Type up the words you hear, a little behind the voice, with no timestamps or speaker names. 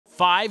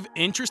5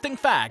 interesting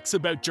facts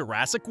about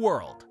Jurassic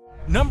World.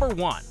 Number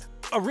 1.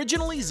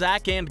 Originally,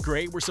 Zach and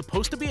Gray were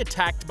supposed to be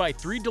attacked by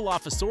 3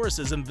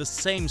 Dilophosauruses in the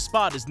same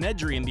spot as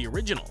Nedry in the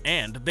original,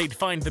 and they'd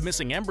find the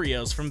missing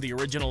embryos from the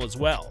original as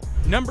well.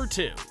 Number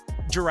 2.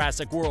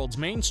 Jurassic World's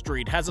main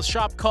street has a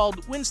shop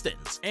called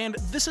Winston's, and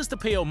this is to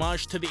pay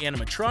homage to the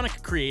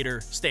animatronic creator,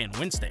 Stan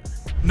Winston.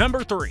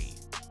 Number 3.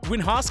 When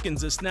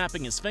Hoskins is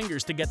snapping his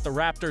fingers to get the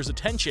raptor's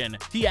attention,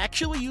 he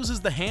actually uses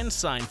the hand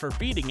sign for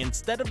feeding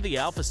instead of the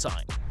alpha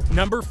sign.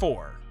 Number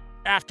 4.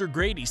 After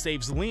Grady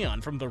saves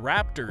Leon from the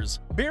raptors,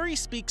 Barry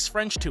speaks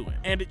French to him,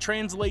 and it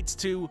translates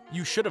to,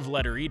 "You should have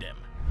let her eat him."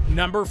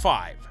 Number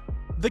 5.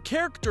 The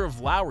character of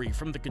Lowrey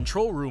from the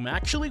control room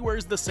actually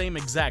wears the same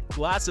exact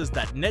glasses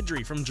that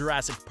Nedry from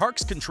Jurassic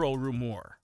Park's control room wore.